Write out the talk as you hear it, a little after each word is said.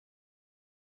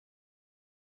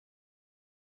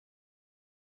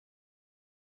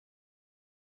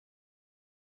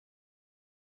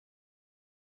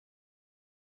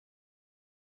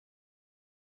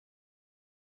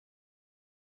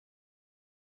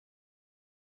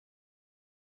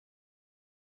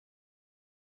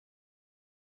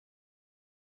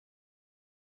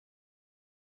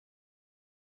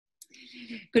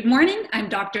Good morning, I'm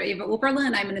Dr. Eva Oberle,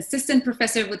 and I'm an assistant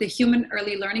professor with the Human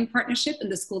Early Learning Partnership in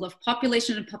the School of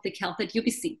Population and Public Health at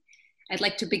UBC. I'd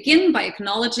like to begin by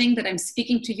acknowledging that I'm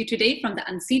speaking to you today from the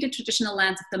unceded traditional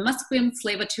lands of the Musqueam,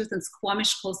 Tsleil-Waututh, and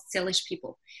Squamish Coast Salish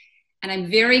people. And I'm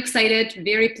very excited,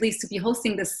 very pleased to be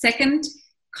hosting the second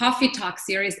Coffee Talk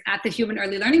series at the Human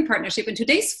Early Learning Partnership. And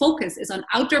today's focus is on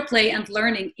outdoor play and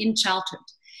learning in childhood.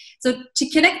 So to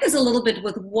connect this a little bit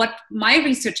with what my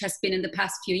research has been in the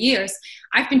past few years,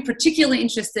 I've been particularly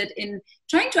interested in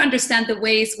trying to understand the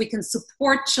ways we can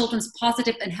support children's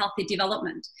positive and healthy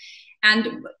development.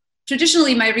 And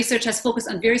traditionally, my research has focused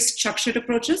on very structured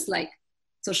approaches like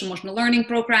social emotional learning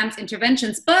programs,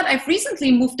 interventions, but I've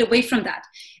recently moved away from that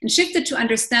and shifted to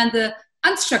understand the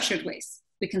unstructured ways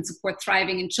we can support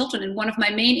thriving in children. And one of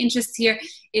my main interests here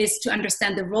is to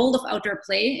understand the role of outdoor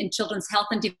play in children's health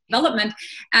and development.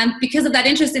 And because of that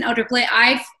interest in outdoor play,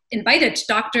 I've invited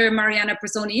Dr. Mariana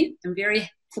Brussoni. I'm very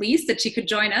pleased that she could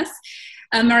join us.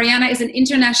 Mariana is an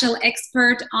international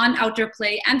expert on outdoor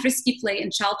play and risky play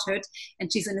in childhood,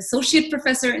 and she's an associate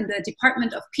professor in the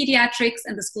Department of Pediatrics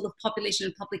and the School of Population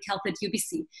and Public Health at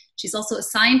UBC. She's also a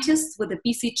scientist with the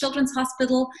BC Children's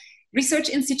Hospital Research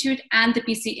Institute and the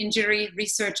BC Injury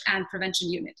Research and Prevention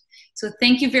Unit. So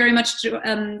thank you very much,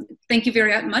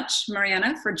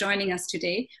 Mariana, for joining us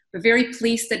today. We're very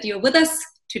pleased that you're with us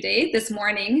today, this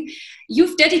morning.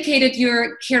 You've dedicated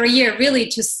your career really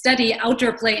to study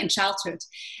outdoor play in childhood.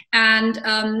 And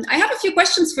I have a few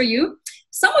questions for you.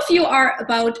 Some of you are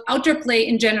about outdoor play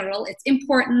in general, its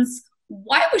importance,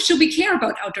 why should we care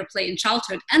about outdoor play in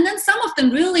childhood? And then some of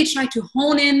them really try to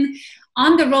hone in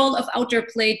on the role of outdoor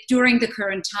play during the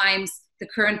current times, the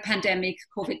current pandemic,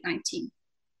 COVID-19.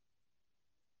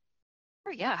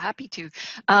 Yeah, happy to.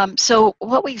 So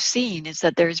what we've seen is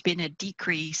that there's been a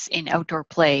decrease in outdoor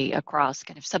play across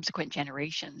kind of subsequent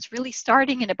generations, really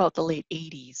starting in about the late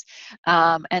 80s.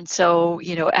 And so,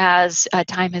 as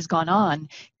time has gone on,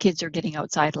 kids are getting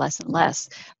outside less and less.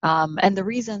 And the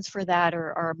reasons for that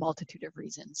are a multitude of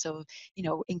reasons. So,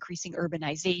 increasing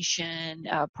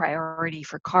urbanization, priority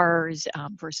for cars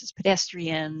versus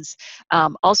pedestrians,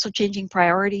 also changing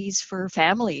priorities for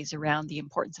families around the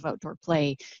importance of outdoor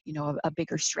play, a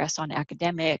bigger stress on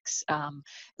academics,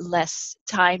 less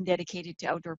time dedicated to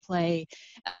outdoor play.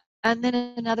 And then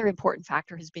another important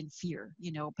factor has been fear,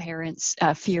 parents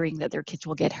fearing that their kids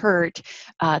will get hurt,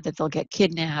 that they'll get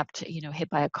kidnapped, hit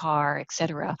by a car,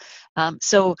 etc.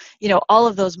 So, all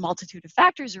of those multitude of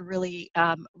factors are really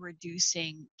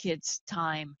reducing kids'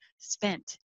 time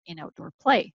spent in outdoor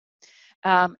play.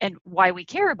 And why we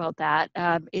care about that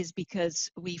is because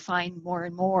we find more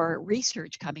and more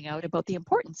research coming out about the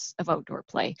importance of outdoor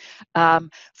play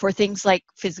for things like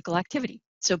physical activity.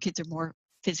 So kids are more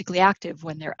physically active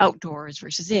when they're outdoors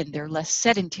versus in. They're less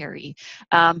sedentary.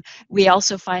 We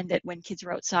also find that when kids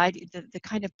are outside, the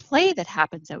kind of play that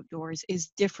happens outdoors is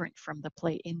different from the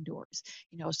play indoors.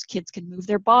 Kids can move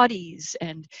their bodies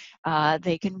and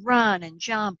they can run and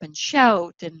jump and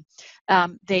shout, and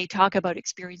they talk about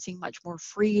experiencing much more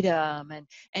freedom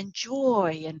and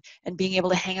joy and being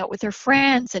able to hang out with their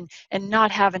friends and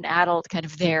not have an adult kind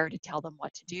of there to tell them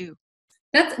what to do.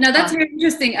 That's very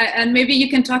interesting, and maybe you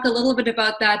can talk a little bit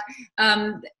about that.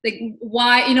 Like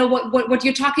why, what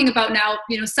you're talking about now.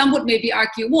 Some would maybe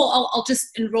argue, well, I'll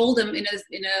just enroll them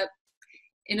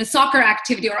in a soccer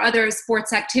activity or other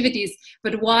sports activities.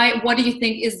 But why? What do you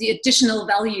think is the additional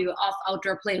value of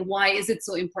outdoor play? Why is it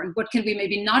so important? What can we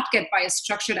maybe not get by a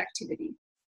structured activity?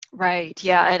 Right.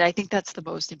 Yeah. And I think that's the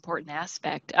most important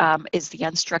aspect is the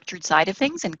unstructured side of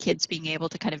things and kids being able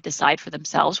to kind of decide for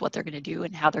themselves what they're going to do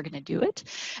and how they're going to do it.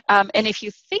 And if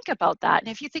you think about that, and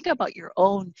if you think about your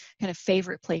own kind of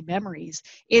favorite play memories,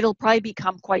 it'll probably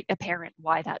become quite apparent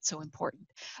why that's so important.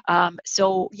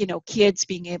 So, kids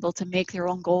being able to make their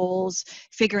own goals,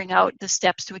 figuring out the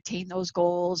steps to attain those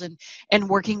goals and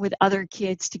working with other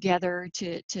kids together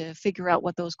to figure out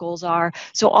what those goals are.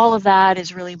 So all of that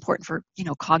is really important for,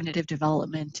 cognitive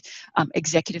development,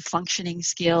 executive functioning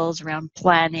skills around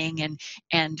planning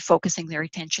and focusing their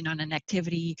attention on an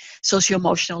activity,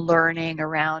 socio-emotional learning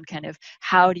around kind of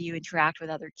how do you interact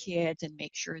with other kids and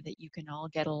make sure that you can all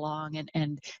get along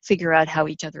and figure out how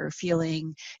each other are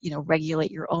feeling,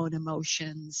 regulate your own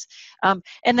emotions.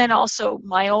 And then also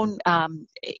my own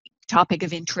topic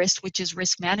of interest, which is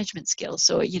risk management skills.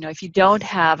 So, if you don't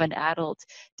have an adult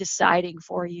deciding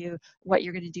for you what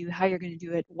you're going to do, how you're going to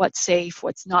do it, what's safe,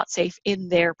 what's not safe in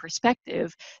their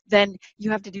perspective, then you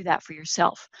have to do that for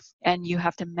yourself. And you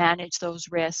have to manage those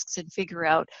risks and figure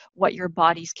out what your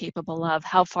body's capable of,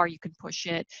 how far you can push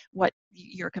it, what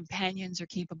your companions are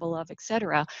capable of,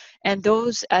 etc. And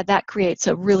those that creates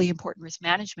a really important risk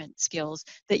management skills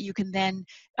that you can then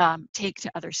take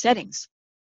to other settings.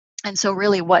 And so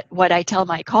really what I tell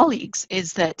my colleagues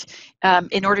is that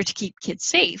in order to keep kids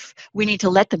safe, we need to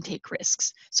let them take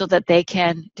risks so that they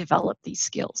can develop these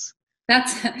skills.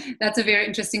 That's a very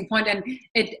interesting point. And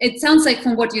it sounds like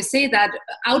from what you say that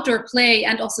outdoor play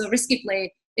and also risky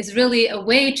play is really a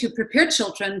way to prepare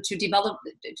children to develop,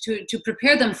 to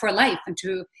prepare them for life and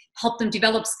to help them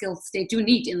develop skills they do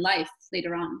need in life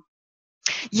later on.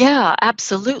 Yeah,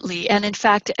 absolutely. And in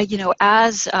fact,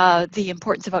 as the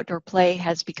importance of outdoor play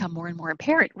has become more and more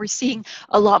apparent, we're seeing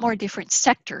a lot more different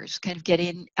sectors kind of get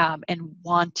in and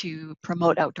want to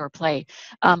promote outdoor play.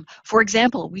 For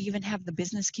example, we even have the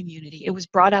business community. It was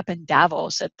brought up in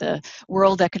Davos at the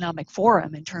World Economic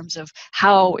Forum in terms of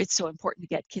how it's so important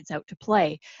to get kids out to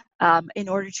play. In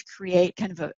order to create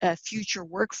kind of a future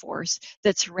workforce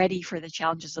that's ready for the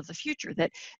challenges of the future,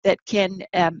 that can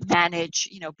manage,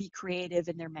 be creative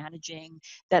in their managing,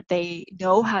 that they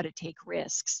know how to take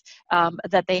risks,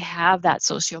 that they have that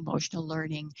socio-emotional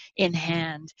learning in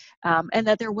hand, and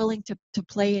that they're willing to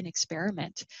play and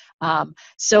experiment.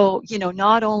 So,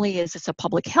 not only is this a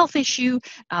public health issue,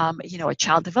 a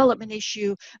child development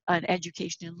issue, an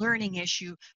education and learning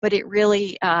issue, but it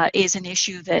really is an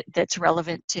issue that's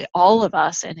relevant to all of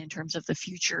us, and in terms of the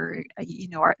future,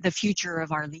 the future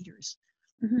of our leaders.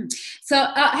 Mm-hmm. So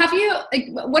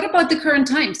what about the current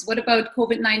times? What about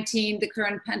COVID-19, the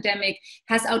current pandemic?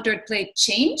 Has outdoor play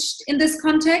changed in this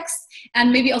context?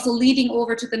 And maybe also leading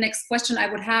over to the next question I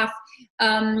would have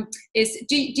is,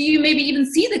 do you maybe even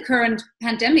see the current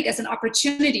pandemic as an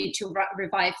opportunity to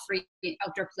revive free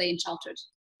outdoor play in childhood?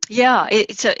 Yeah,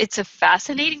 it's a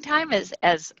fascinating time,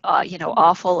 as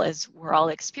awful as we're all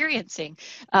experiencing.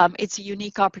 It's a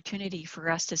unique opportunity for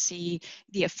us to see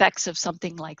the effects of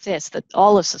something like this that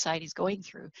all of society is going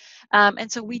through. And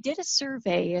so we did a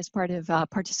survey as part of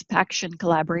participation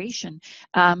collaboration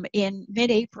in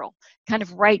mid-April, kind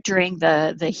of right during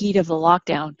the heat of the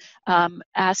lockdown,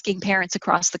 asking parents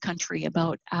across the country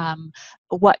about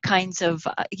what kinds of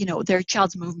their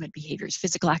child's movement behaviors,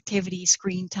 physical activity,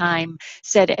 screen time,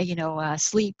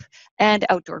 sleep, and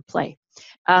outdoor play.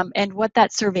 And what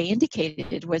that survey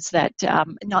indicated was that,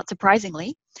 not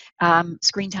surprisingly,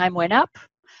 screen time went up,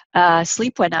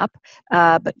 sleep went up,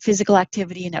 but physical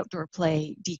activity and outdoor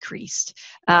play decreased.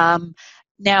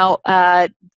 Now,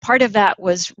 part of that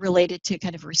was related to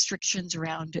kind of restrictions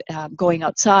around going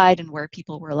outside and where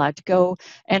people were allowed to go.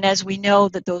 And as we know,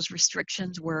 that those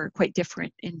restrictions were quite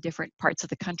different in different parts of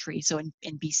the country. So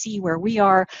in BC, where we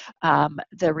are,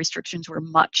 the restrictions were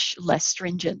much less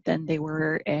stringent than they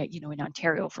were, in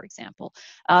Ontario, for example.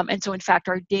 And so, in fact,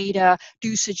 our data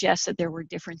do suggest that there were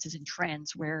differences in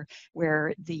trends where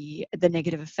the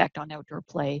negative effect on outdoor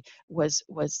play was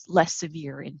less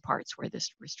severe in parts where the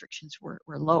restrictions were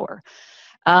lower.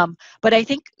 But I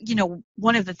think,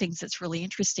 one of the things that's really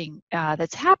interesting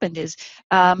that's happened is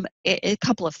a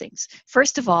couple of things.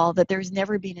 First of all, that there's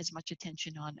never been as much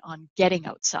attention on getting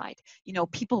outside.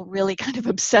 People really kind of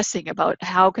obsessing about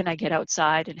how can I get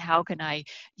outside and how can I,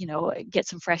 get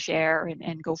some fresh air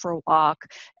and go for a walk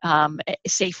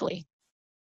safely.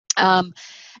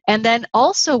 And then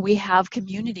also we have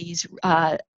communities,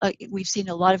 we've seen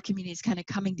a lot of communities kind of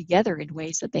coming together in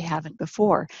ways that they haven't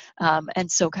before. And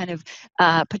so kind of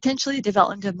potentially the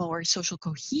development of more social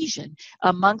cohesion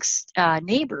amongst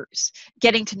neighbors,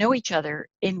 getting to know each other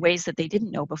in ways that they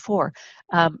didn't know before.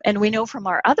 And we know from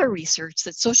our other research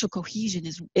that social cohesion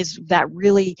is that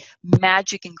really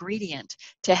magic ingredient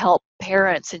to help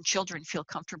parents and children feel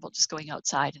comfortable just going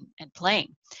outside and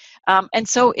playing. And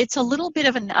so it's a little bit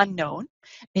of an unknown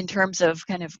in terms of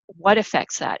kind of what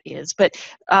effects that is. But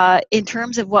in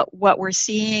terms of what we're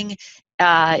seeing,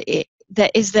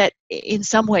 that in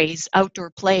some ways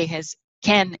outdoor play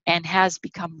can and has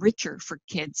become richer for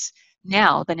kids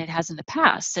now than it has in the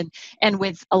past, and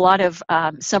with a lot of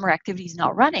summer activities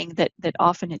not running, that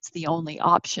often it's the only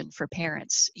option for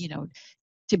parents,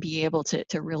 to be able to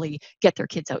really get their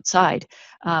kids outside.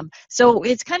 So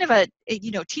it's kind of a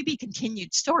to be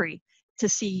continued story to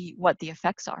see what the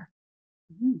effects are.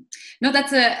 Mm-hmm. No,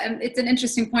 it's an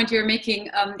interesting point you're making,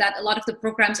 that a lot of the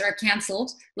programs are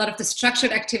canceled, a lot of the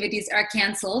structured activities are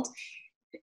canceled.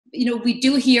 we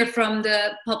do hear from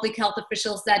the public health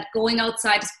officials that going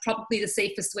outside is probably the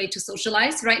safest way to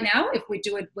socialize right now, if we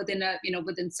do it within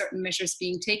within certain measures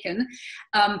being taken.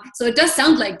 So it does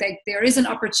sound like there is an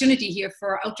opportunity here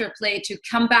for outdoor play to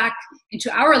come back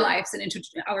into our lives and into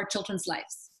our children's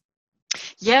lives.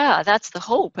 Yeah, that's the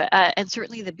hope. And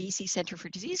certainly the BC Centre for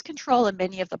Disease Control and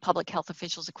many of the public health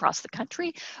officials across the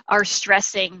country are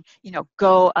stressing,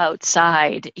 go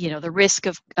outside. The risk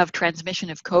of transmission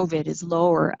of COVID is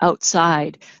lower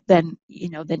outside than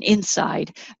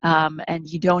inside. And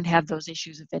you don't have those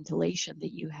issues of ventilation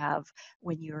that you have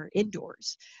when you're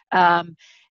indoors. And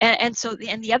so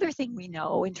the other thing we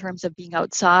know in terms of being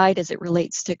outside as it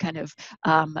relates to kind of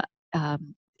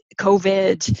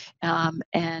COVID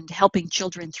and helping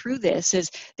children through this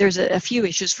is there's a few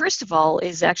issues. First of all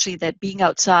is actually that being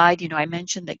outside, I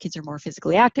mentioned that kids are more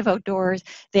physically active outdoors.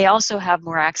 They also have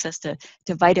more access to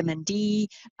vitamin D.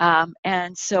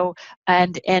 And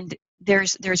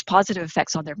there's positive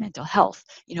effects on their mental health,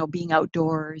 being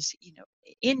outdoors,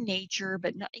 in nature,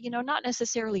 but not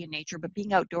necessarily in nature, but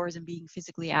being outdoors and being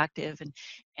physically active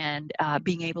and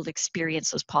being able to experience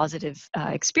those positive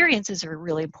experiences are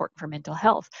really important for mental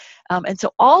health. And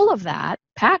so all of that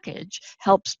package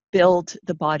helps build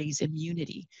the body's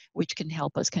immunity, which can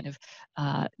help us kind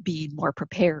of be more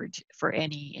prepared for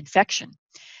any infection.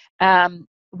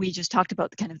 We just talked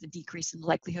about the decrease in the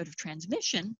likelihood of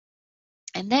transmission.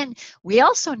 And then we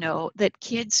also know that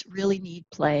kids really need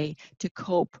play to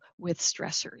cope with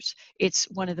stressors. It's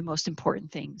one of the most important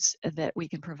things that we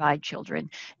can provide children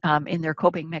in their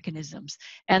coping mechanisms.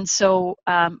 And so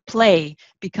play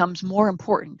becomes more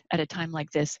important at a time like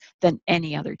this than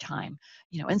any other time.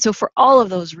 And so for all of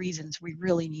those reasons, we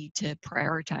really need to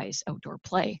prioritize outdoor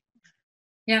play.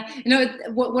 Yeah,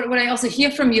 what I also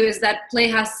hear from you is that play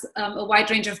has a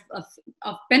wide range of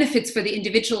benefits for the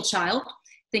individual child.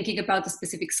 Thinking about the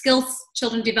specific skills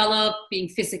children develop, being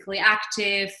physically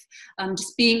active,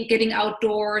 just getting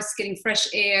outdoors, getting fresh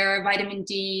air, vitamin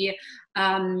D,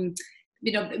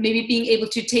 maybe being able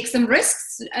to take some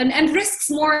risks and risks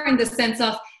more in the sense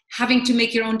of having to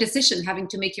make your own decision, having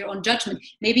to make your own judgment.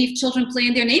 Maybe if children play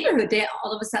in their neighborhood, they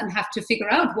all of a sudden have to figure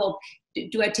out, well,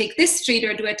 do I take this street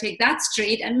or do I take that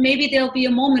street? And maybe there'll be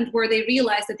a moment where they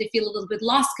realize that they feel a little bit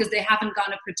lost because they haven't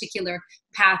gone a particular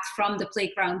path from the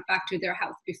playground back to their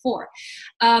house before.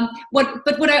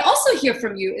 But what I also hear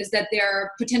from you is that there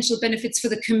are potential benefits for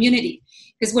the community.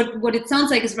 Because what it sounds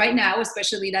like is right now,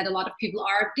 especially that a lot of people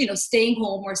are, staying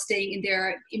home or staying in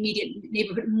their immediate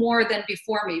neighborhood more than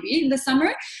before, maybe in the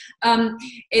summer.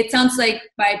 It sounds like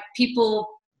by people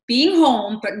being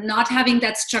home, but not having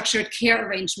that structured care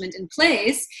arrangement in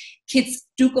place, kids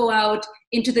do go out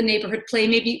into the neighborhood, play,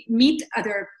 maybe meet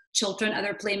other children,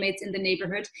 other playmates in the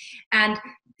neighborhood. And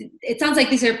it sounds like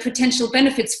these are potential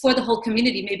benefits for the whole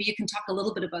community. Maybe you can talk a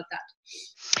little bit about that.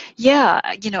 Yeah,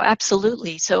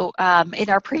 absolutely. So in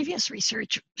our previous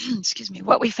research, excuse me,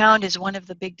 what we found is one of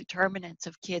the big determinants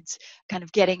of kids kind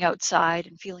of getting outside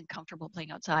and feeling comfortable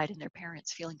playing outside and their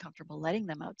parents feeling comfortable letting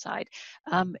them outside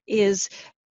is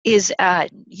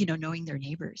knowing their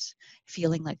neighbors,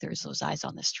 feeling like there's those eyes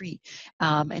on the street,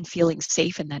 and feeling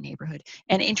safe in that neighborhood.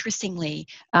 And interestingly,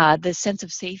 the sense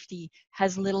of safety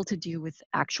has little to do with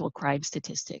actual crime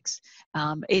statistics.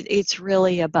 It's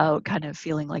really about kind of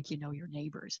feeling like your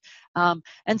neighbors.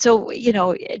 And so,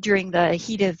 during the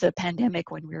heat of the pandemic,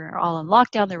 when we were all in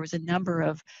lockdown, there was a number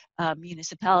of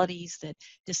municipalities that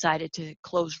decided to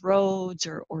close roads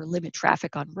or limit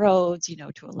traffic on roads,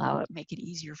 to make it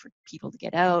easier for people to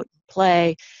get out and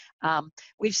play.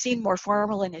 We've seen more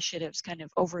formal initiatives kind of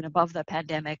over and above the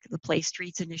pandemic, the Play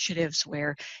Streets initiatives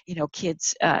where,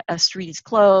 kids, a street is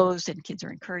closed and kids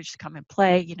are encouraged to come and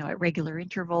play, at regular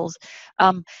intervals.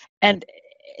 And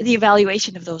the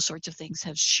evaluation of those sorts of things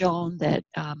has shown that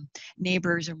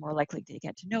neighbors are more likely to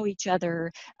get to know each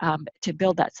other, to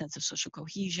build that sense of social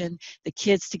cohesion, the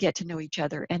kids to get to know each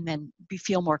other, and then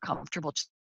feel more comfortable just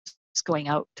going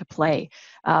out to play.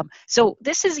 So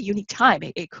this is a unique time.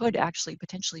 It could actually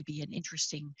potentially be an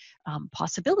interesting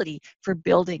possibility for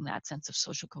building that sense of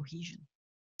social cohesion.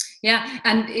 Yeah,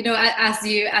 and as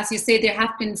you say, there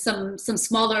have been some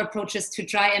smaller approaches to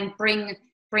try and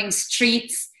bring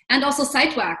streets and also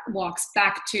sidewalks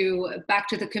back to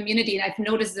the community. And I've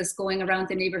noticed this going around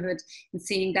the neighborhood and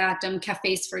seeing that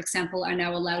cafes, for example, are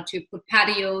now allowed to put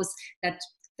patios that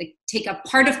they take up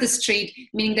part of the street,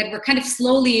 meaning that we're kind of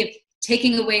slowly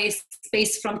taking away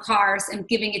space from cars and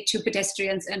giving it to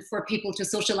pedestrians and for people to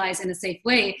socialize in a safe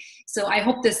way. So I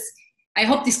hope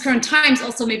these current times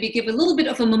also maybe give a little bit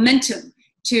of a momentum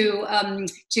to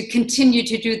continue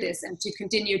to do this and to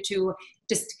continue to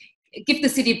just give the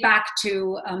city back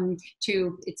to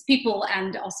its people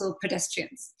and also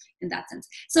pedestrians in that sense.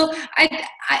 So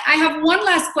I have one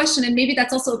last question, and maybe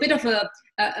that's also a bit of a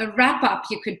wrap up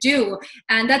you could do,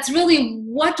 and that's really,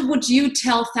 what would you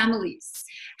tell families?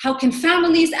 How can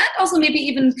families and also maybe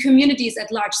even communities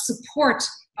at large support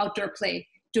outdoor play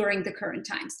during the current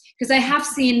times? Because I have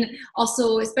seen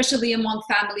also, especially among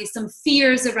families, some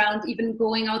fears around even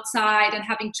going outside and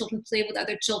having children play with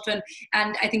other children.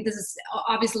 And I think this is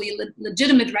obviously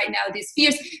legitimate right now, these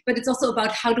fears, but it's also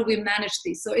about how do we manage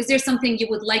these. So is there something you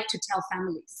would like to tell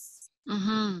families?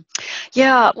 Mm-hmm.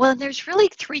 Yeah, well, there's really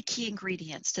three key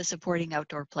ingredients to supporting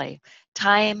outdoor play: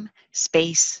 time,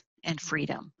 space, and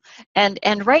freedom. And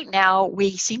right now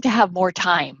we seem to have more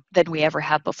time than we ever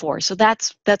have before. So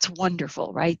that's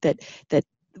wonderful, right? That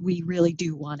we really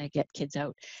do want to get kids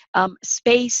out.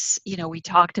 Space, we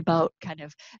talked about kind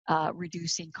of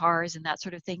reducing cars and that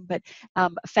sort of thing, but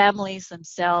families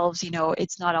themselves,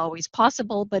 it's not always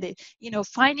possible, but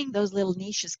finding those little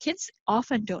niches. Kids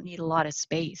often don't need a lot of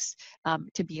space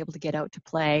to be able to get out to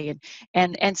play,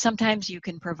 and sometimes you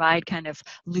can provide kind of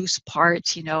loose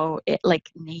parts, like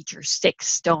nature, sticks,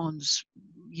 stones,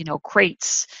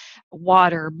 crates,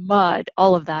 water, mud,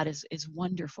 all of that is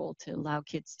wonderful to allow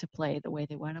kids to play the way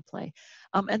they want to play.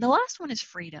 And the last one is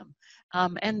freedom,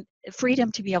 and freedom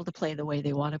to be able to play the way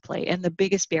they want to play. And the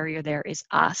biggest barrier there is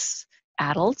us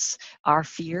adults, our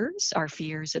fears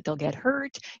that they'll get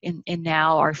hurt, and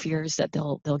now our fears that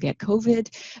they'll get COVID.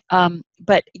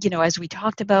 But as we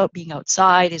talked about, being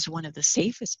outside is one of the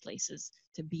safest places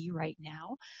to be right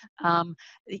now.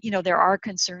 There are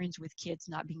concerns with kids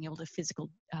not being able to physical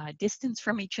distance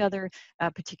from each other,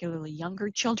 particularly younger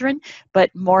children, but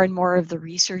more and more of the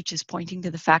research is pointing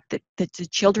to the fact that the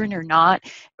children are not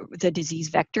the disease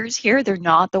vectors here. They're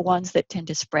not the ones that tend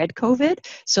to spread COVID,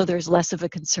 so there's less of a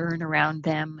concern around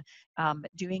them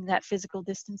doing that physical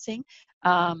distancing.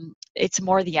 It's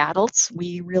more the adults.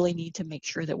 We really need to make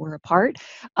sure that we're apart.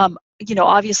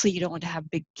 Obviously you don't want to have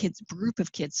big group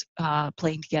of kids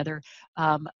playing together,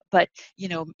 but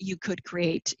you could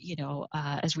create,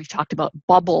 as we've talked about,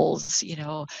 bubbles,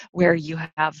 where you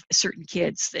have certain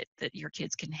kids that your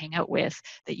kids can hang out with,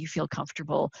 that you feel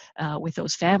comfortable with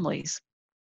those families.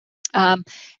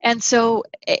 And so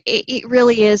it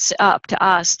really is up to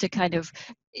us to kind of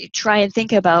try and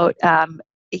think about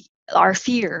our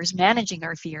fears, managing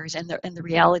our fears, and the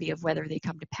reality of whether they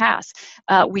come to pass.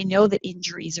 We know that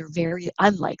injuries are very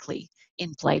unlikely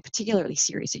in play, particularly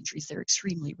serious injuries. They're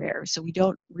extremely rare, so we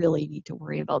don't really need to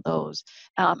worry about those.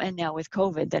 And now with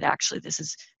COVID, that actually this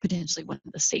is potentially one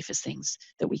of the safest things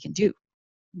that we can do.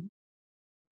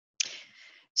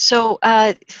 So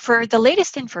for the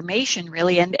latest information,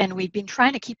 really, and we've been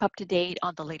trying to keep up to date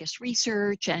on the latest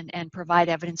research and provide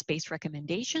evidence-based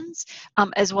recommendations,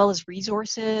 as well as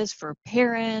resources for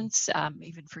parents,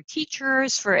 even for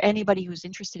teachers, for anybody who's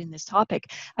interested in this topic.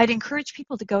 I'd encourage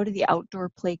people to go to the Outdoor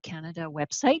Play Canada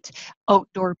website,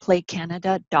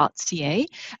 outdoorplaycanada.ca.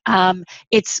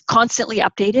 It's constantly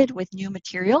updated with new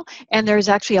material, and there's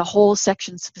actually a whole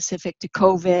section specific to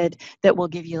COVID that will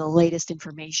give you the latest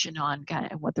information on kind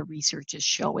of what the research is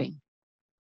showing.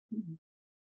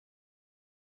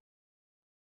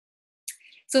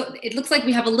 So it looks like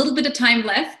we have a little bit of time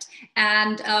left,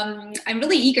 and I'm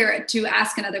really eager to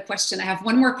ask another question. I have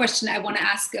one more question I want to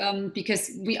ask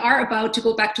because we are about to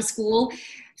go back to school.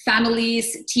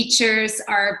 Families, teachers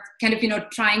are kind of,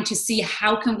 trying to see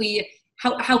how can we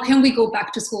go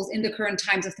back to schools in the current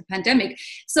times of the pandemic.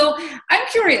 So I'm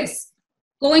curious,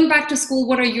 going back to school,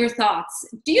 what are your thoughts?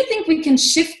 Do you think we can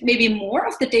shift maybe more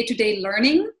of the day-to-day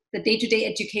learning, the day-to-day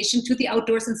education to the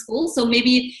outdoors in school? So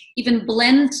maybe even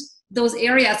blend those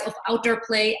areas of outdoor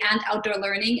play and outdoor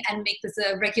learning and make this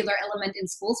a regular element in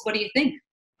schools? What do you think?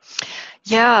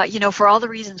 Yeah, for all the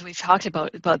reasons we've talked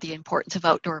about the importance of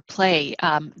outdoor play,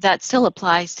 that still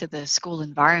applies to the school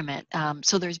environment.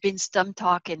 So there's been some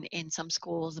talk in some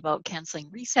schools about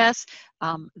canceling recess.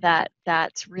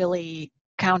 That's really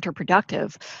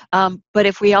counterproductive. But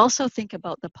if we also think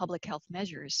about the public health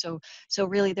measures, so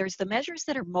really there's the measures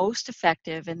that are most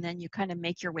effective, and then you kind of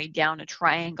make your way down a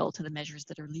triangle to the measures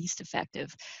that are least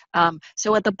effective.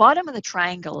 So at the bottom of the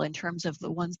triangle, in terms of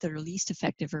the ones that are least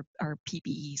effective, are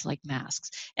PPEs like masks.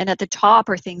 And at the top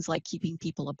are things like keeping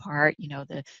people apart,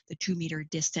 the 2-meter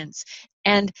distance,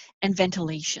 and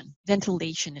ventilation.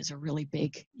 Ventilation is a really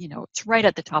big, it's right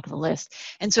at the top of the list.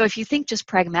 And so if you think just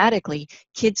pragmatically,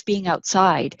 kids being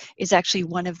outside is actually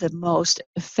one of the most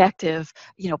effective,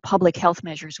 public health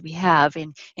measures we have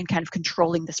in kind of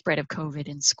controlling the spread of COVID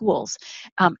in schools.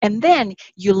 And then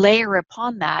you layer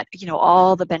upon that,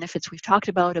 all the benefits we've talked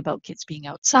about kids being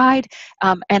outside,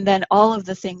 and then all of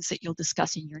the things that you'll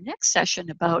discuss in your next session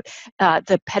about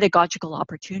the pedagogical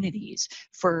opportunities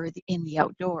in the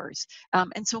outdoors.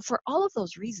 And so for all of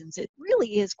those reasons, it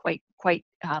really is quite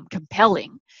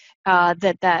compelling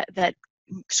that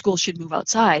schools should move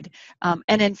outside.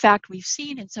 And in fact, we've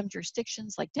seen in some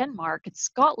jurisdictions like Denmark and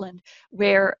Scotland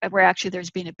where actually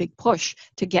there's been a big push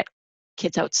to get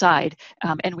kids outside.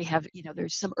 And we have,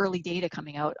 there's some early data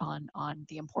coming out on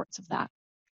the importance of that.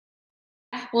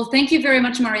 Well, thank you very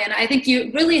much, Mariana. I think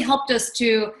you really helped us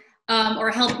to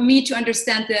or help me to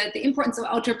understand the importance of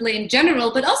outdoor play in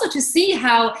general, but also to see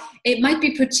how it might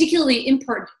be particularly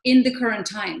important in the current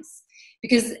times,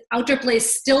 because outdoor play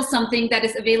is still something that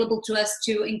is available to us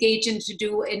to engage in, to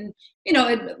do in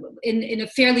a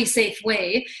fairly safe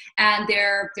way. And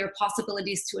there are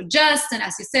possibilities to adjust, and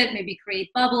as you said, maybe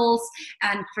create bubbles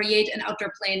and create an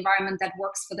outdoor play environment that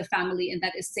works for the family and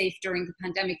that is safe during the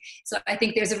pandemic. So I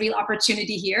think there's a real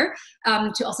opportunity here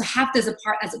to also have this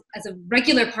as a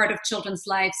regular part of children's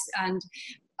lives, and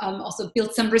also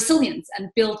build some resilience and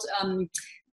build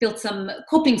some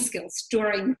coping skills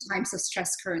during times of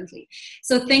stress currently.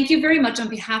 So thank you very much on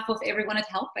behalf of everyone at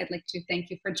HELP. I'd like to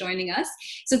thank you for joining us.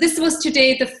 So this was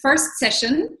today the first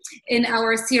session in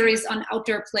our series on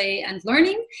outdoor play and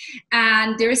learning.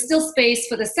 And there is still space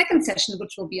for the second session,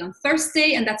 which will be on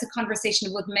Thursday. And that's a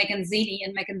conversation with Megan Zini.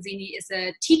 And Megan Zini is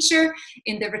a teacher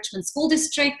in the Richmond School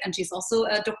District. And she's also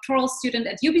a doctoral student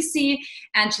at UBC.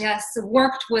 And she has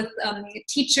worked with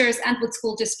teachers and with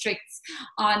school districts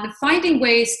on finding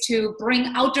ways to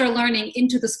bring outdoor learning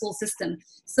into the school system.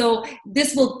 So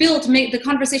this will build, the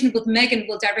conversation with Megan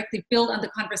will directly build on the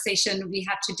conversation we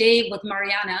had today with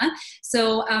Mariana.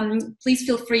 So please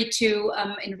feel free to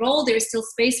enroll. There is still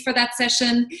space for that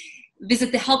session.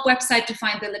 Visit the HELP website to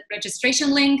find the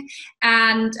registration link.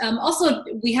 And also,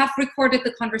 we have recorded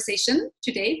the conversation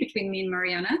today between me and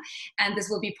Mariana, and this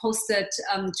will be posted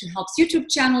to HELP's YouTube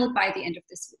channel by the end of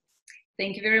this week.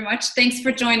 Thank you very much. Thanks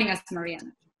for joining us,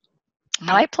 Mariana.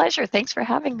 My pleasure. Thanks for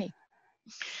having me.